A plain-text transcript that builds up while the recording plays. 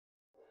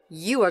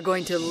You are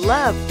going to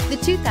love the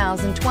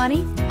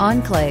 2020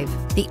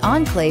 Enclave. The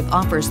Enclave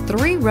offers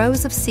 3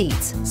 rows of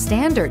seats,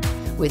 standard,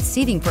 with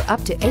seating for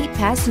up to 8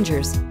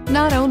 passengers.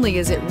 Not only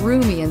is it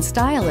roomy and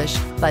stylish,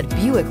 but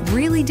Buick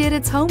really did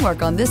its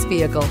homework on this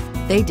vehicle.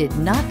 They did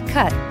not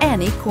cut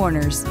any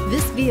corners.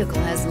 This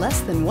vehicle has less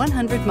than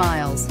 100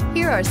 miles.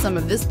 Here are some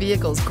of this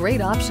vehicle's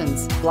great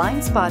options: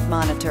 blind spot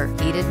monitor,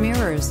 heated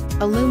mirrors,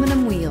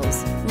 aluminum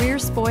wheels, rear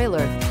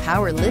spoiler,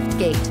 power lift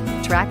gate,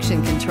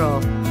 traction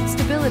control,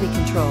 stability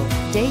control,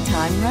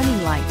 daytime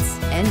running lights,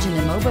 engine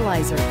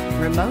immobilizer,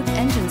 remote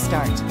engine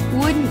start.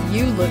 Wouldn't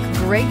you look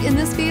great in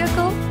this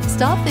vehicle?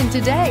 Stop in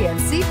today and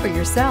see for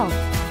yourself.